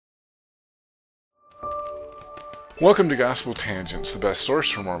Welcome to Gospel Tangents, the best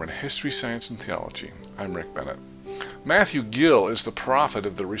source for Mormon history, science, and theology. I'm Rick Bennett. Matthew Gill is the prophet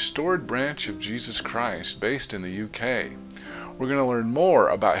of the restored branch of Jesus Christ based in the UK. We're going to learn more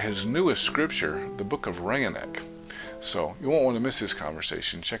about his newest scripture, the Book of Rayanac. So you won't want to miss this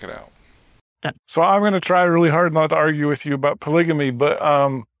conversation. Check it out. So I'm going to try really hard not to argue with you about polygamy, but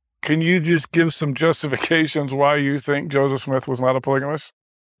can you just give some justifications why you think Joseph Smith was not a polygamist?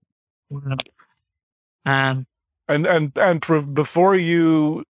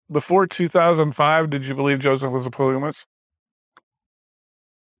 Before 2005, did you believe Joseph was a polygamist?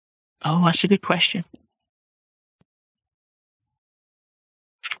 Oh, that's a good question.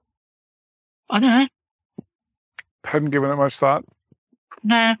 I don't know. Hadn't given it much thought?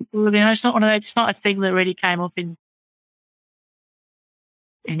 No, it's not one of those. It's not a thing that really came up in.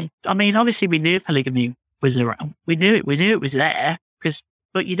 I mean, obviously, we knew polygamy was around. We knew it was there.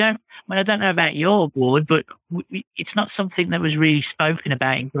 But you don't. I mean, I don't know about your ward, but it's not something that was really spoken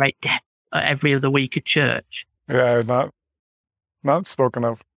about in great depth every other week at church. Yeah, not spoken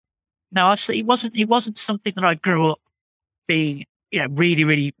of. No, it wasn't something that I grew up being,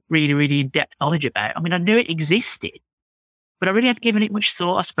 really in depth knowledge about. I mean, I knew it existed, but I really hadn't given it much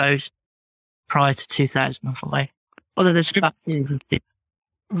thought, I suppose, prior to 2005. Other than stuff.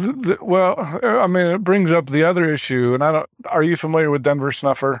 Well, I mean, it brings up the other issue, and are you familiar with Denver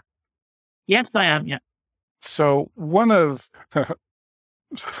Snuffer? Yes, I am, yeah. So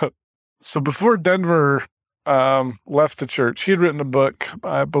so before Denver left the church, he had written a book,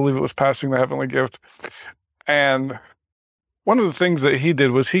 I believe it was Passing the Heavenly Gift, and one of the things that he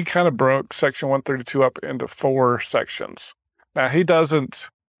did was he kind of broke Section 132 up into 4 sections. Now, he's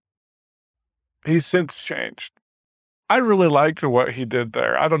since changed. I really liked what he did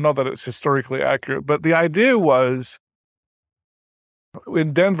there. I don't know that it's historically accurate, but the idea was,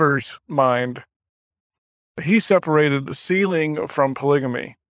 in Denver's mind, he separated sealing from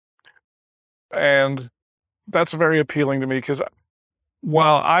polygamy. And that's very appealing to me because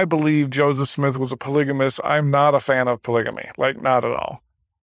while I believe Joseph Smith was a polygamist, I'm not a fan of polygamy, not at all.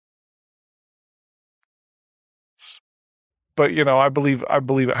 But, I believe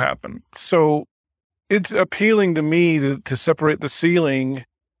it happened. So it's appealing to me to separate the sealing,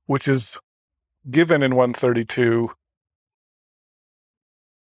 which is given in 132,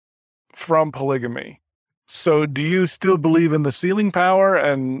 from polygamy. So do you still believe in the sealing power,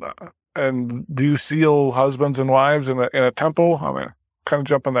 and do you seal husbands and wives in a temple? I mean, kind of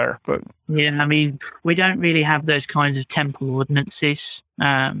jumping there, but yeah, I mean, we don't really have those kinds of temple ordinances.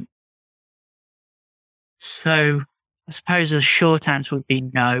 So I suppose the short answer would be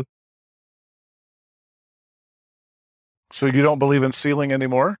no. So you don't believe in sealing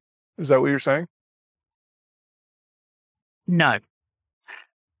anymore? Is that what you're saying? No.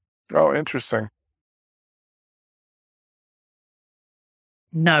 Oh, interesting.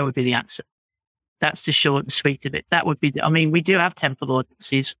 No would be the answer. That's the short and sweet of it. That would be. I mean, we do have temple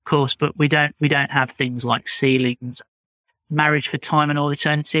ordinances, of course, but we don't have things like sealings, marriage for time and all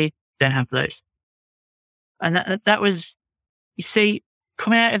eternity. Don't have those. And that was, you see,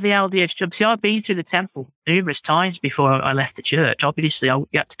 coming out of the LDS job. See, I've been through the temple numerous times before I left the church. Obviously, you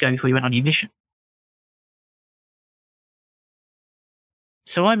had to go before you went on your mission.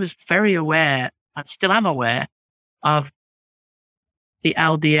 So I was very aware, and still am aware, of the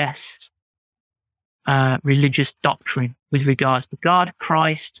LDS religious doctrine with regards to God,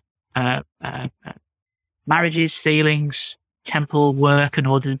 Christ, marriages, sealings, temple work, and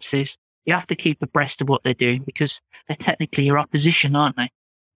ordinances. You have to keep abreast of what they're doing because they're technically your opposition, aren't they?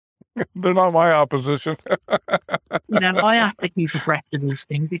 They're not my opposition. I have to keep abreast of these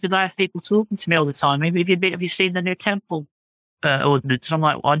things because I have people talking to me all the time. Maybe have you seen the new temple ordinance? And I'm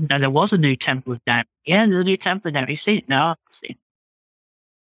like, well, I didn't know there was a new temple down. Yeah, there's a new temple down. You see it now? I've seen it.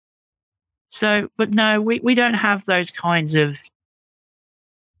 So, but no, we don't have those kinds of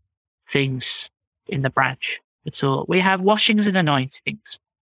things in the branch at all. We have washings and anointings.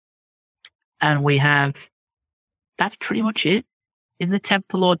 And that's pretty much it. In the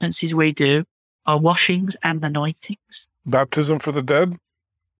temple ordinances we do are washings and anointings. Baptism for the dead?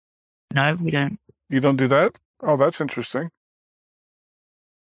 No, we don't. You don't do that? Oh, that's interesting.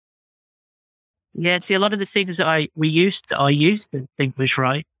 Yeah, see, a lot of the things that I used to think was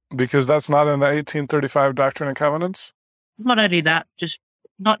right. Because that's not in the 1835 Doctrine and Covenants? Not only that, just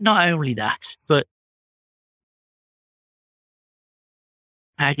not only that, but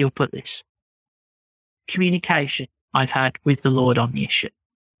how do you put this? Communication I've had with the Lord on the issue.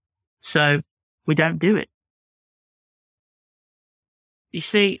 So we don't do it. You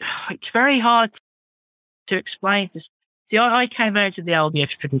see, it's very hard to explain this. See, I came out of the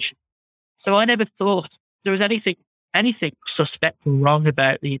LDS tradition, so I never thought there was anything anything suspect or wrong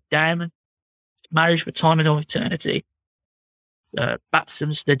about the endowment, marriage for time and all eternity,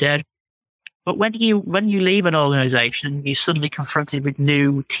 baptisms to the dead. But when you leave an organization, you're suddenly confronted with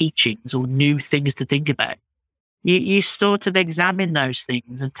new teachings or new things to think about. You sort of examine those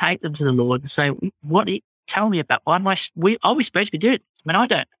things and take them to the Lord and say, tell me about, are we supposed to be doing it? I mean, I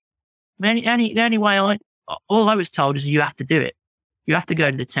don't. I mean, the only way all I was told is you have to do it. You have to go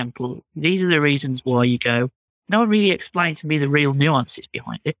to the temple. These are the reasons why you go. No one really explained to me the real nuances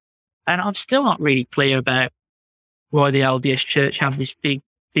behind it. And I'm still not really clear about why the LDS Church have this big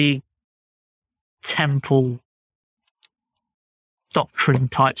temple doctrine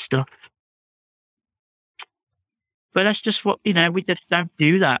type stuff. But that's just what, we just don't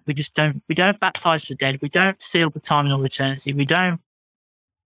do that. We don't baptize the dead. We don't seal for time and all eternity. We don't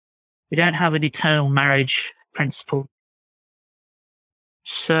have an eternal marriage principle.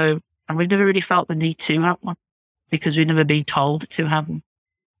 So, and we've never really felt the need to have one because we've never been told to have one.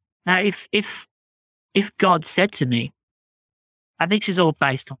 Now, if God said to me, and this is all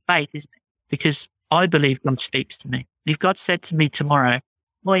based on faith, isn't it? Because I believe God speaks to me. If God said to me tomorrow,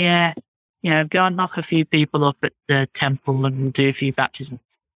 well, yeah, go and knock a few people up at the temple and do a few baptisms.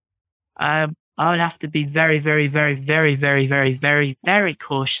 I would have to be very, very, very, very, very, very, very, very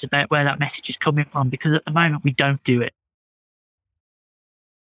cautious about where that message is coming from, because at the moment we don't do it.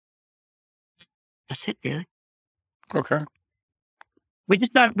 That's it, really. Okay. We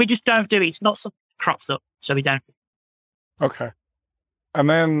just don't do it. It's not something that crops up, so we don't. Okay. And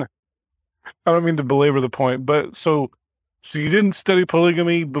then, I don't mean to belabor the point, but so you didn't study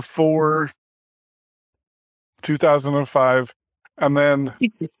polygamy before 2005, and then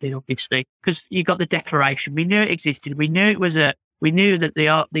It existed, obviously, because you got the declaration. We knew it existed. We knew it was we knew that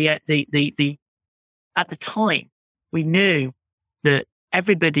at the time, we knew that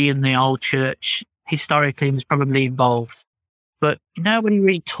everybody in the old church historically was probably involved, but nobody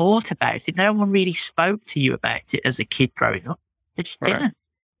really taught about it. No one really spoke to you about it as a kid growing up. They just didn't.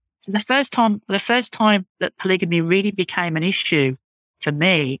 So the first time that polygamy really became an issue for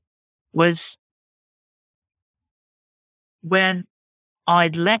me was when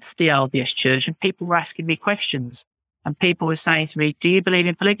I'd left the LDS Church and people were asking me questions, and people were saying to me, "Do you believe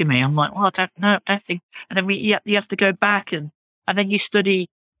in polygamy?" I'm like, "Well, I don't know, I don't think." And then you have to go back and then you study.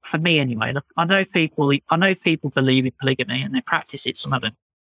 For me, anyway, look, I know people believe in polygamy and they practice it. Some of them,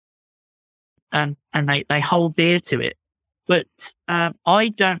 and they hold dear to it. But I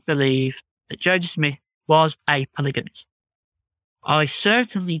don't believe that Joseph Smith was a polygamist. I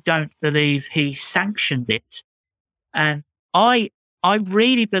certainly don't believe he sanctioned it, and I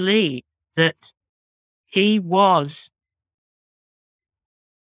really believe that he was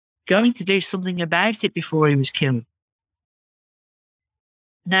going to do something about it before he was killed.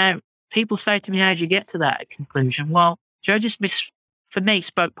 Now, people say to me, "How did you get to that conclusion?" Well, Joseph Smith, for me,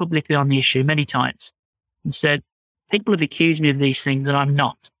 spoke publicly on the issue many times and said, "People have accused me of these things and I'm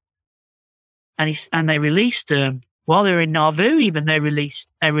not." And they released, while they were in Nauvoo, even they released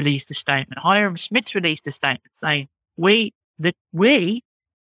a statement. Hiram Smith released a statement saying, we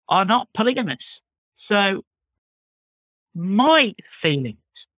are not polygamists. So my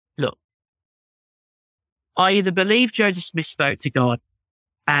feelings, look, I either believe Joseph Smith spoke to God,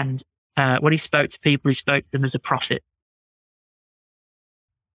 and when he spoke to people, he spoke to them as a prophet.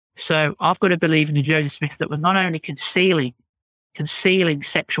 So I've got to believe in a Joseph Smith that was not only concealing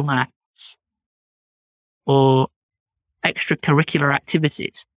sexual acts or extracurricular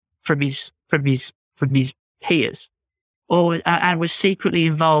activities from his peers, and was secretly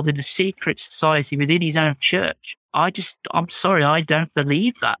involved in a secret society within his own church. I'm sorry, I don't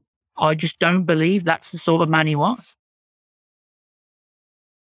believe that. I just don't believe that's the sort of man he was.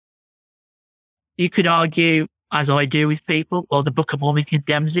 You could argue, as I do with people, well, the Book of Mormon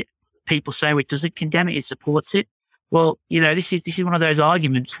condemns it. People say it doesn't condemn it, it supports it. Well, this is one of those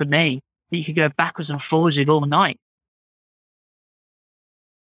arguments for me that you could go backwards and forwards with all night.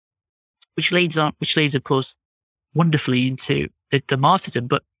 Which leads, of course, wonderfully into the martyrdom.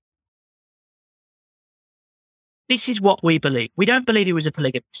 But this is what we believe. We don't believe he was a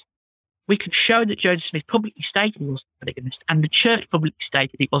polygamist. We can show that Joseph Smith publicly stated he wasn't a polygamist, and the church publicly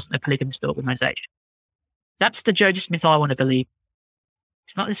stated he wasn't a polygamist organization. That's the Joseph Smith I want to believe.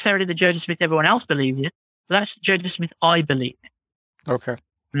 It's not necessarily the Joseph Smith everyone else believes in, but that's the Joseph Smith I believe in. Okay.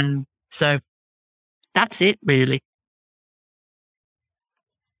 So that's it, really.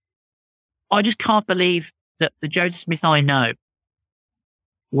 I just can't believe that the Joseph Smith I know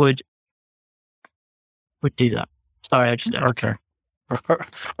would do that. Sorry, I just don't. Okay.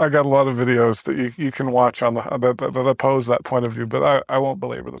 I got a lot of videos that you can watch on that oppose that point of view, but I won't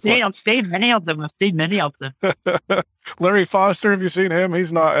belabor the point. Yeah, I've seen many of them. Larry Foster, have you seen him?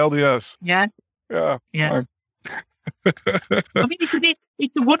 He's not LDS. Yeah. Yeah. I mean,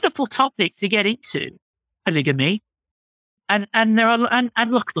 it's a wonderful topic to get into, polygamy. And there are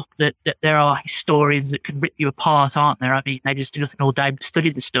and look that there are historians that can rip you apart, aren't there? I mean, they just do nothing all day but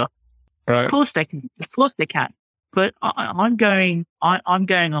study the stuff. Right. Of course they can. But I'm going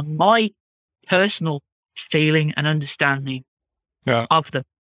on my personal feeling and understanding of them,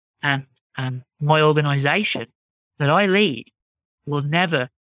 and my organisation that I lead will never,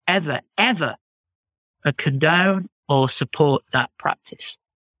 ever, ever condone or support that practice.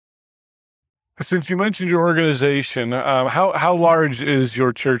 Since you mentioned your organization, how large is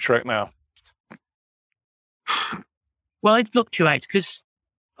your church right now? Well, it fluctuates because,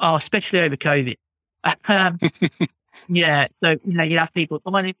 especially over COVID. Yeah, so you have people.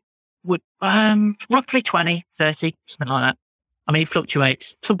 I mean, it would roughly 20, 30, something like that. I mean, it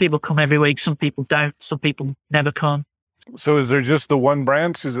fluctuates. Some people come every week, some people don't, some people never come. So, is there just the one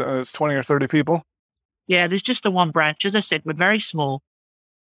branch? It's 20 or 30 people? Yeah, there's just the one branch. As I said, we're very small.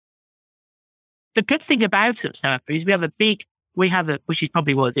 The good thing about us, however, is which is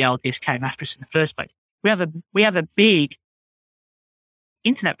probably what the LDS came after us in the first place. We have a big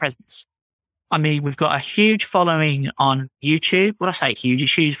internet presence. I mean, we've got a huge following on YouTube. When I say huge,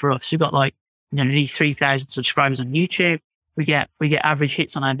 it's huge for us. We've got nearly 3,000 subscribers on YouTube. We get average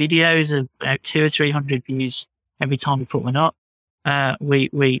hits on our videos of about 200 or 300 views every time we put one up. We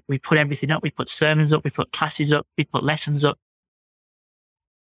put everything up. We put sermons up. We put classes up. We put lessons up.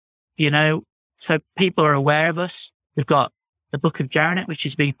 So people are aware of us. We've got the Book of Janet, which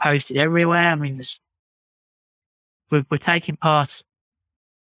is being posted everywhere. I mean, we're taking part,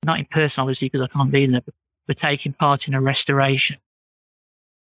 not in person, obviously, because I can't be in there, but we're taking part in a restoration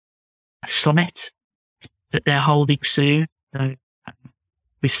summit that they're holding soon. So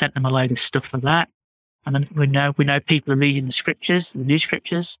we've sent them a load of stuff for that. And then we know people are reading the new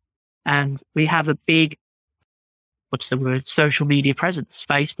scriptures, and we have a big, social media presence,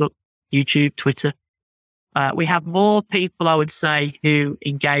 Facebook, YouTube, Twitter. We have more people, I would say, who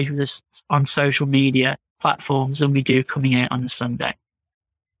engage with us on social media platforms than we do coming out on a Sunday.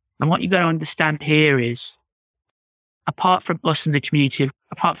 And what you've got to understand here is, apart from us and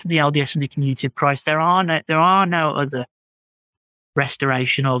apart from the LDS and the community of Christ, there are no other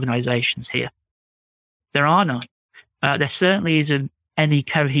restoration organizations here. There are none. There certainly isn't any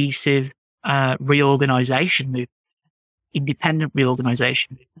cohesive reorganization movement, independent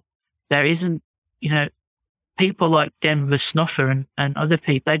reorganization movement. There isn't, people like Denver Snuffer and other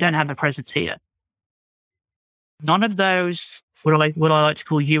people, they don't have a presence here. None of those, what I like to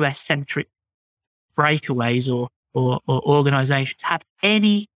call US-centric breakaways or organizations have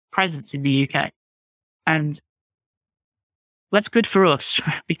any presence in the UK. And that's good for us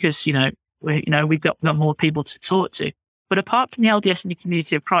because, we've got more people to talk to. But apart from the LDS and the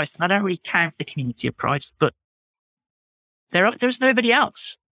community of Christ, and I don't really count the community of Christ, but there's nobody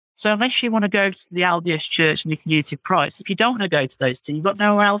else. So unless you want to go to the LDS Church and the community of Christ, if you don't want to go to those two, you've got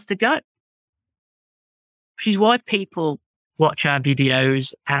nowhere else to go. Which is why people watch our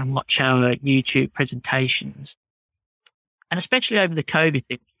videos and watch our YouTube presentations. And especially over the COVID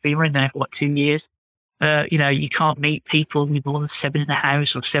thing, we've been in there for 2 years. You can't meet people with more than 7 in the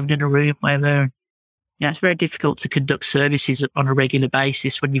house or 7 in a room, whatever. It's very difficult to conduct services on a regular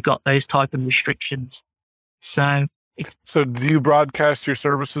basis when you've got those type of restrictions. So do you broadcast your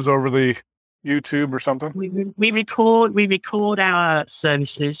services over the YouTube or something? We record our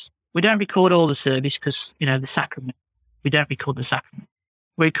services. We don't record all the service because, the sacrament. We don't record the sacrament.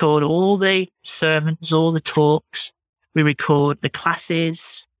 We record all the sermons, all the talks. We record the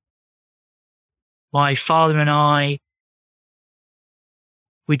classes. My father and I,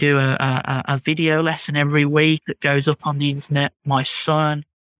 we do a video lesson every week that goes up on the internet. My son,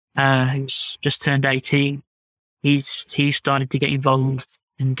 who's just turned 18, he's started to get involved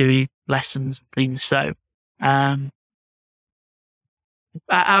in doing lessons and things. So,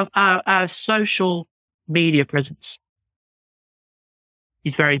 our social media presence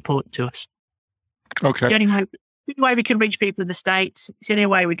is very important to us. Okay. The only way we can reach people in the States. It's the only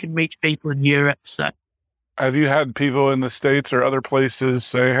way we can reach people in Europe. So, have you had people in the States or other places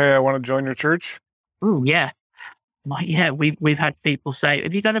say, "Hey, I want to join your church"? Oh yeah, we've had people say,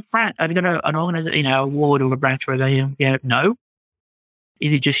 "Have you got a branch? Have you got an organization, a ward or a branch?" Where they, no.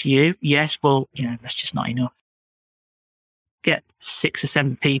 Is it just you? Yes. Well, that's just not enough. Get 6 or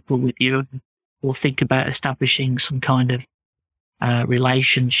 7 people with you, and we'll think about establishing some kind of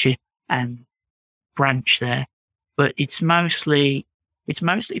relationship and branch there. But it's mostly It's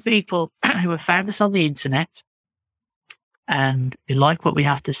mostly people who have found us on the internet and they like what we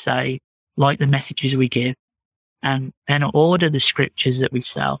have to say, like the messages we give, and then order the scriptures that we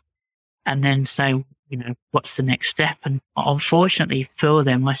sell, and then say, what's the next step? And unfortunately for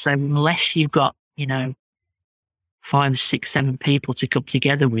them, I say, unless you've got, 5, 6, 7 people to come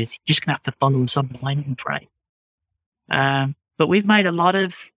together with, you're just going to have to follow us online and pray. But we've made a lot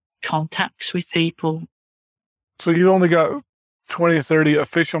of contacts with people. So you've only got 20, 30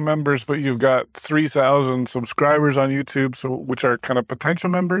 official members, but you've got 3,000 subscribers on YouTube, so which are kind of potential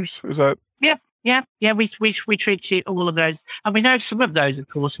members? Is that? Yeah. We treat all of those. And we know some of those, of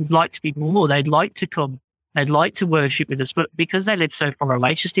course, would like to be more. They'd like to come. They'd like to worship with us, but because they live so far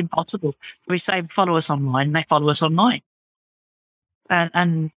away, it's just impossible. We say, follow us online, and they follow us online.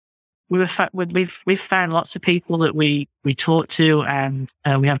 And we've found lots of people that we talk to, and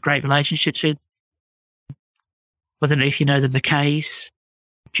we have great relationships with. I don't know if you know the McKays,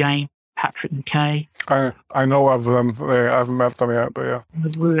 James, Patrick McKay. I know of them. I haven't met them yet, but yeah.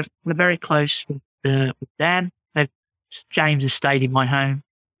 We're very close with Dan. James has stayed in my home.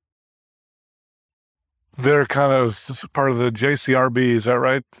 They're kind of part of the JCRB, is that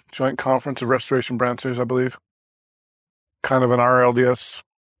right? Joint Conference of Restoration Branches, I believe. Kind of an RLDS,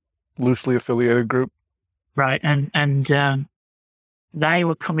 loosely affiliated group. Right, and they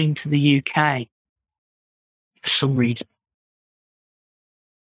were coming to the UK for some reason.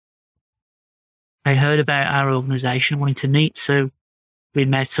 They heard about our organisation, wanted to meet, so we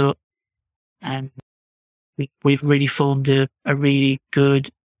met up, and we've really formed a really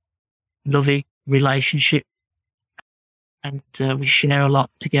good, loving relationship, and we share a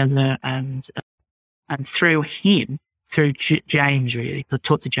lot together. And through him, through James, really, I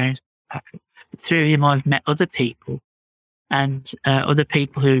talked to James Patrick. Through him, I've met other people, and other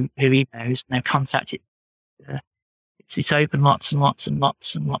people who he knows, and they've contacted. It's opened lots and lots and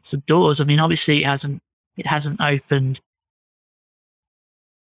lots and lots of doors. I mean, obviously, it hasn't opened.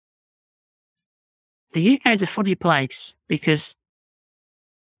 The UK is a funny place because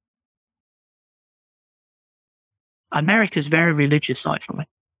America's very religious, actually.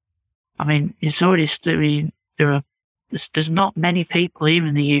 I mean, it's already there's not many people even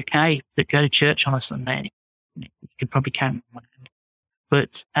in the UK that go to church on a Sunday. You could probably count one hand.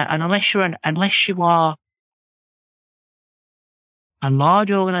 But and unless you are a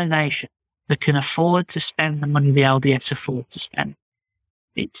large organisation that can afford to spend the money the LDS afford to spend,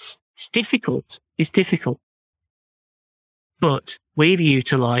 it's difficult. It's difficult. But we've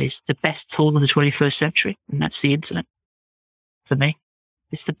utilised the best tool of the 21st century, and that's the internet. For me,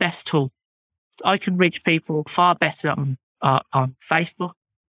 it's the best tool. I can reach people far better on Facebook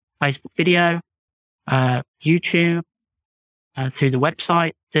video, YouTube, through the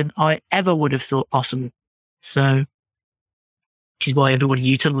website than I ever would have thought possible. So, which is why everyone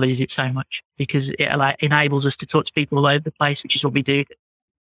utilises it so much, because it enables us to talk to people all over the place, which is what we do.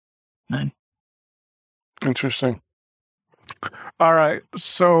 Interesting. All right,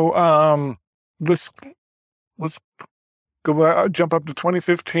 so let's go jump up to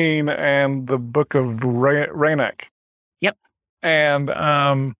 2015 and the Book of Reinach. Yep.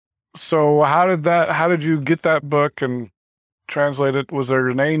 And so how did you get that book and translate it? Was there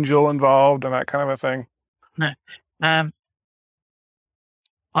an angel involved and that kind of a thing? No.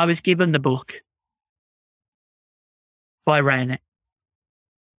 I was given the book by Reinach,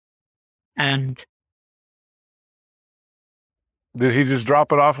 and did he just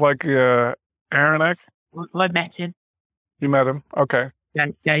drop it off like Aronach? I met him. You met him? Okay.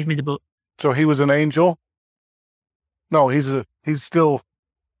 Gave me the book. So he was an angel? No, he's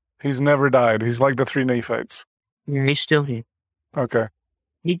never died. He's like the three Nephites. Yeah, he's still here. Okay.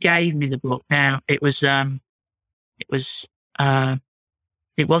 He gave me the book. Now it was about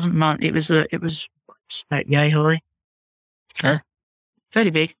yay high. Sure. Very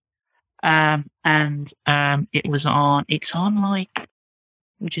big. And it's on like,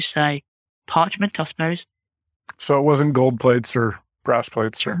 would you say, parchment, I suppose. So it wasn't gold plates or brass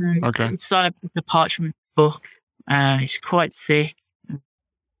plates, or okay. It's like a parchment book. It's quite thick.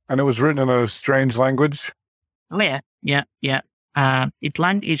 And it was written in a strange language. Oh yeah.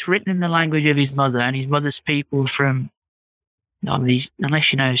 It's written in the language of his mother, and his mother's people from. Unless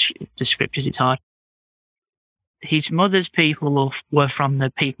you know the scriptures, it's hard. His mother's people were from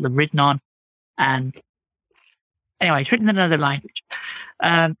the people of Ridnon, and anyway, it's written in another language.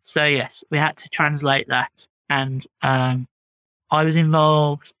 So yes, we had to translate that, and I was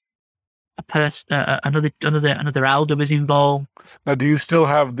involved. Another elder was involved. Now, do you still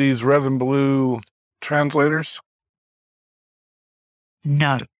have these red and blue translators?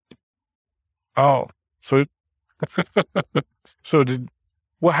 No. Oh, so So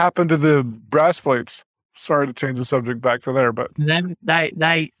what happened to the brass plates? Sorry to change the subject back to there, but Then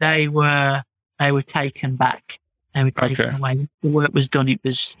they were taken back. They were taken away. The work was done. It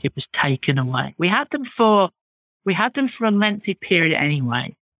was taken away. We had them for a lengthy period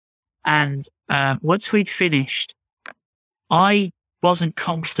anyway. And once we'd finished, I wasn't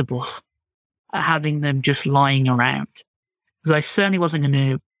comfortable having them just lying around, because I certainly wasn't going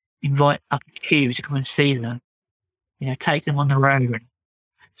to invite up a queue to come and see them, take them on the road.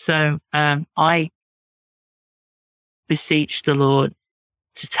 So I beseeched the Lord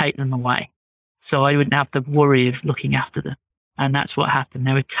to take them away, so I wouldn't have to worry of looking after them. And that's what happened.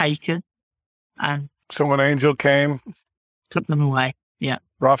 They were taken, and so an angel came, took them away. Yeah,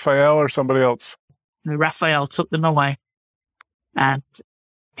 Raphael or somebody else. Raphael took them away, and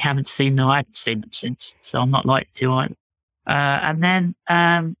I haven't seen them since, so I'm not likely to either. And then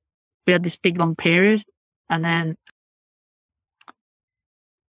we had this big long period, and then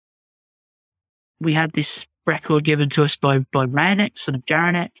we had this record given to us by Rainek, son of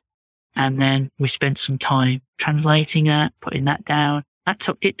Jaranek, and then we spent some time translating it, putting that down.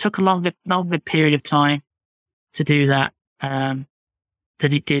 It took a longer period of time to do that than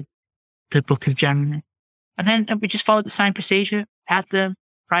it did the Book of Jaranek. And then we just followed the same procedure, had them,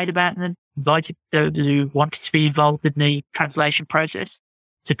 prayed about them, invited those who wanted to be involved in the translation process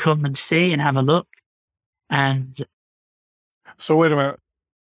to come and see and have a look. And so wait a minute.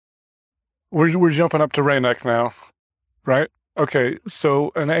 We're jumping up to Rainek now, right? Okay,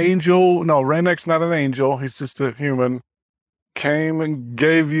 so an angel, no, Rainek's not an angel, he's just a human, came and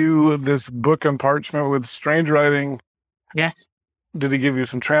gave you this book on parchment with strange writing. Yes. Did he give you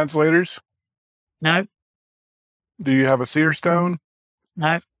some translators? No. Do you have a seer stone?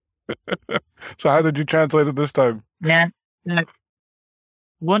 No. So how did you translate it this time? Yeah, no.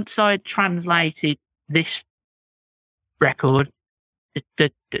 Once I translated this record,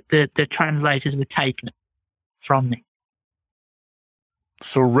 the translators were taken from me.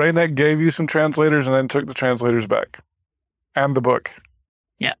 So Rainek gave you some translators and then took the translators back, and the book.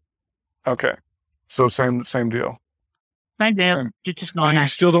 Yeah. Okay. So same deal. Same deal. Just not. You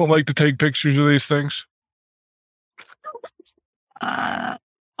still don't like to take pictures of these things?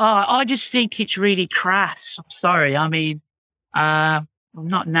 I just think it's really crass. I'm sorry. I mean, I'm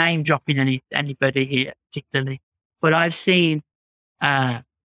not name dropping anybody here particularly, but I've seen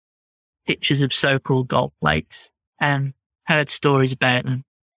pictures of so-called gold plates and heard stories about them,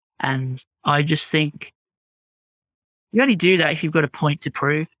 and I just think you only do that if you've got a point to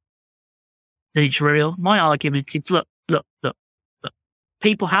prove that it's real. My argument is, look.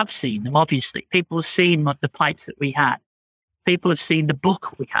 People have seen them, obviously. People have seen the plates that we had. People have seen the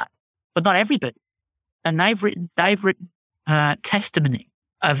book we had, but not everybody. And they've written testimony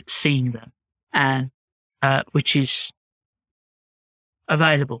of seeing them, and which is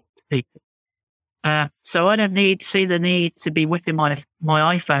available to people. So I don't see the need to be whipping my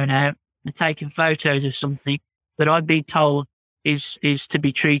iPhone out and taking photos of something that I've been told is to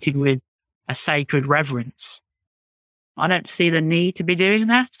be treated with a sacred reverence. I don't see the need to be doing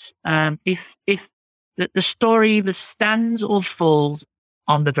that. If the story either stands or falls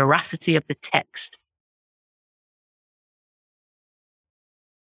on the veracity of the text.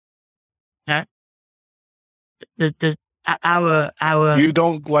 No. Our You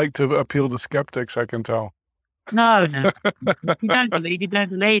don't like to appeal to skeptics, I can tell. No. You don't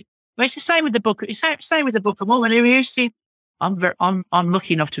believe. But it's the same with the book. It's the same with the Book of Mormon. I'm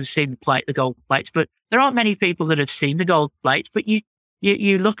lucky enough to have seen the gold plates, but there aren't many people that have seen the gold plates. But you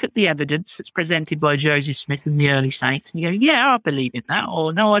look at the evidence that's presented by Joseph Smith and the early saints, and you go, yeah, I believe in that,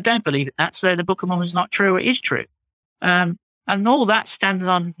 or no, I don't believe in that. So the Book of Mormon is not true, or it is true. And all that stands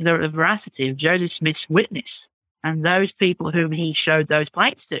on the veracity of Joseph Smith's witness and those people whom he showed those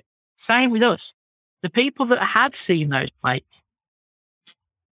plates to. Same with us. The people that have seen those plates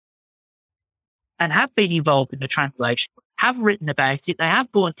and have been involved in the translation, have written about it, they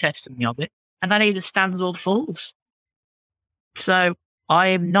have borne testimony of it, and that either stands or falls. So I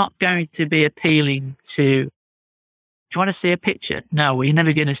am not going to be appealing to, do you want to see a picture? No, we're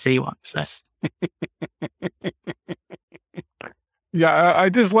never going to see one. So. Yeah, I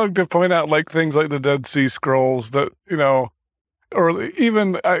just love to point out things like the Dead Sea Scrolls that, or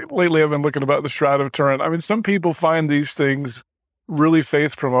even lately I've been looking about the Shroud of Turin. I mean, some people find these things really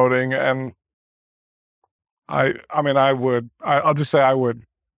faith promoting, and I'll just say I would.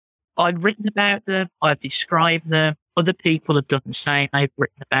 I've written about them. I've described them. Other people have done the same. They've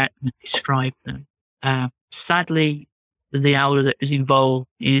written about them and described them. Sadly, the elder that was involved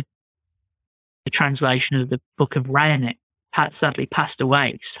in the translation of the Book of Rainek sadly passed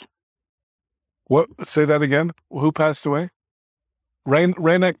away. What? Say that again. Who passed away?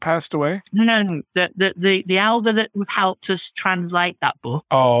 Reinecke passed away? No. The elder that helped us translate that book.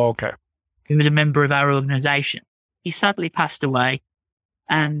 Oh, okay. He was a member of our organization. He sadly passed away.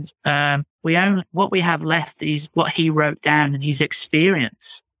 And what we have left is what he wrote down and his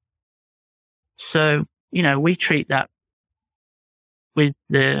experience. So, we treat that with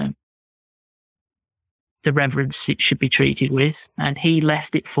the reverence it should be treated with. And he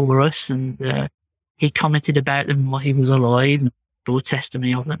left it for us, and he commented about them while he was alive and bore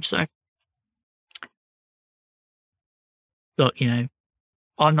testimony of them. So, but,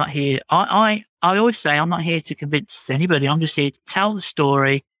 I'm not here. I always say I'm not here to convince anybody. I'm just here to tell the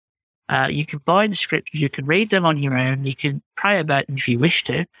story. You can buy the scriptures. You can read them on your own. You can pray about them if you wish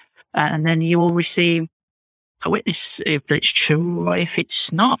to. And then you will receive a witness if it's true or if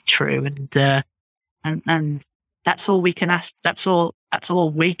it's not true. And that's all we can ask. That's all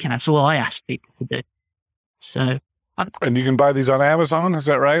we can. That's all I ask people to do. So. And you can buy these on Amazon. Is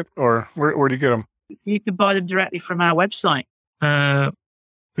that right? Or where do you get them? You can buy them directly from our website,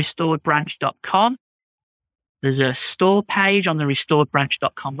 restoredbranch.com. There's a store page on the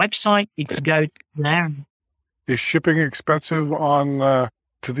restoredbranch.com website. You can go there. Is shipping expensive on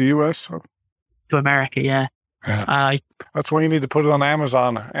to the U.S.? To America, yeah. That's why you need to put it on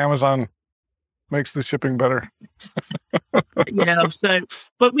Amazon. Amazon makes the shipping better. Yeah. So,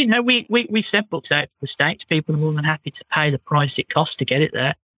 but we sent books out to the States. People are more than happy to pay the price it costs to get it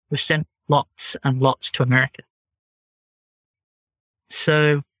there. We've sent lots and lots to America.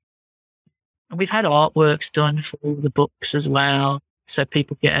 So, and we've had artworks done for all the books as well, so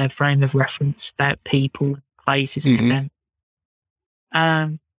people get a frame of reference about people and places and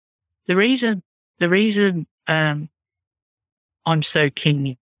events. The reason I'm so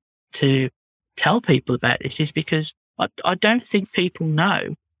keen to tell people about this is because I don't think people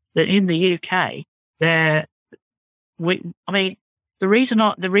know that in the UK the reason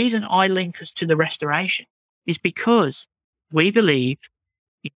I link us to the Restoration is because we believe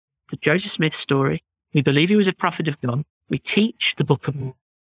the Joseph Smith story. We believe he was a prophet of God. We teach the Book of Mormon.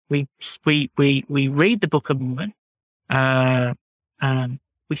 We read the Book of Mormon.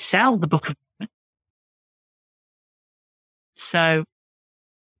 We sell the Book of Mormon. So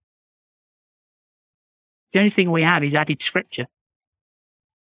the only thing we have is added scripture.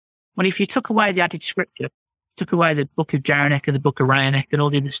 Well, if you took away the added scripture, took away the Book of Jaranek and the Book of Reinecke and all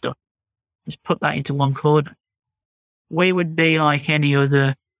the other stuff, just put that into one corner, we would be like any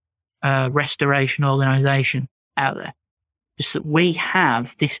other restoration organization out there. Just that we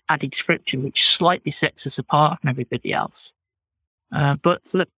have this added scripture which slightly sets us apart from everybody else. But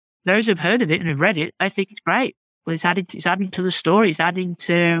look, those who've heard of it and have read it, I think it's great. Well, it's adding to the story. It's adding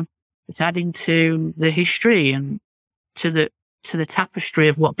to the history and to the tapestry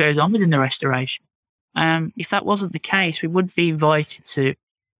of what goes on within the Restoration. If that wasn't the case, we would be invited to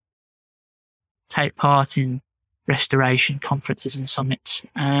take part in Restoration conferences and summits.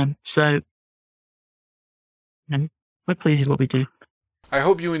 So we're pleased with what we do. I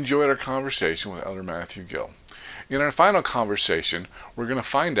hope you enjoyed our conversation with Elder Matthew Gill. In our final conversation, we're going to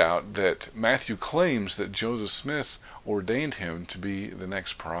find out that Matthew claims that Joseph Smith ordained him to be the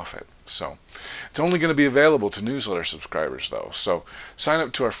next prophet. So it's only going to be available to newsletter subscribers, though. So sign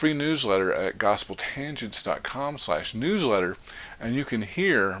up to our free newsletter at gospeltangents.com/newsletter, and you can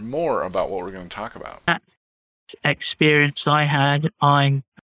hear more about what we're going to talk about. That experience I had, I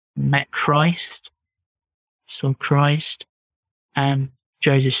met Christ, saw Christ, and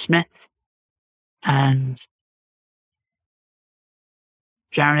Joseph Smith, and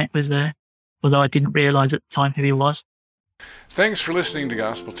Jaranek was there, although I didn't realize at the time who he was. Thanks for listening to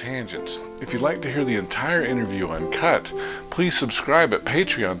Gospel Tangents. If you'd like to hear the entire interview uncut, please subscribe at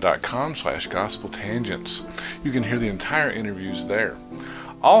patreon.com/gospeltangents. You can hear the entire interviews there.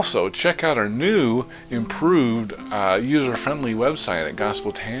 Also, check out our new, improved, user-friendly website at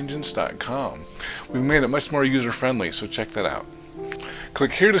gospeltangents.com. We've made it much more user-friendly, so check that out.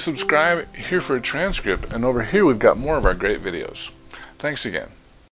 Click here to subscribe, here for a transcript, and over here we've got more of our great videos. Thanks again.